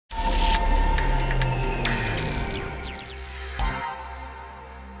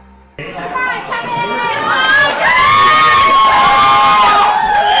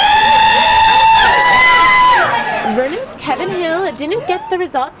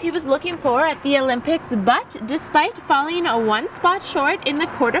results he was looking for at the Olympics, but despite falling one spot short in the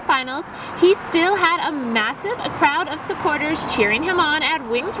quarterfinals, he still had a massive crowd of supporters cheering him on at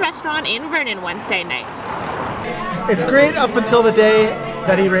Wings Restaurant in Vernon Wednesday night. It's great up until the day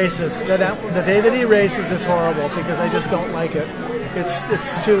that he races. The day that he races, it's horrible because I just don't like it.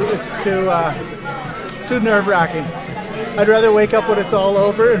 It's too nerve-wracking. I'd rather wake up when it's all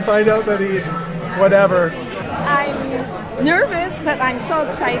over and find out that whatever. I'm nervous, but I'm so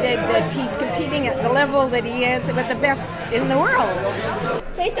excited that he's competing at the level that he is with the best in the world.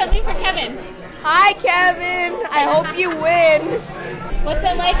 Say something for Kevin. Hi, Kevin. I hope you win. What's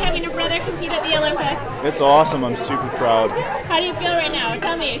it like having a brother compete at the Olympics? It's awesome. I'm super proud. How do you feel right now?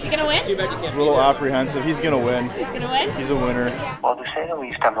 Tell me, is he going to win? A little apprehensive. He's going to win. He's going to win? He's a winner. Well, to say the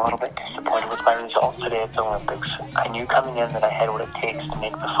least, I'm a little bit disappointed with my results today at the Olympics. I knew coming in that I had what it takes to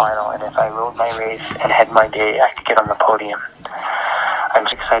make the final, and if I rode my race and had my day, I could get on the podium. I'm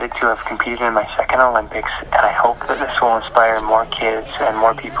excited to have competed in my second Olympics, and I hope that this will inspire more kids and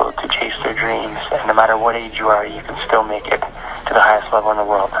more people to chase their dreams. And no matter what age you are, you can still make it to the highest level in the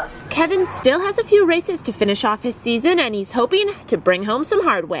world. Kevin still has a few races to finish off his season, and he's hoping to bring home some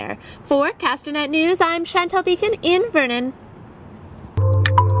hardware. For Castanet News, I'm Chantel Deacon in Vernon.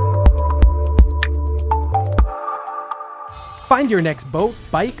 Find your next boat,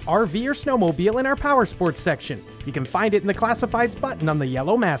 bike, RV, or snowmobile in our power sports section. You can find it in the classifieds button on the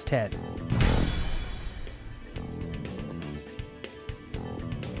yellow masthead.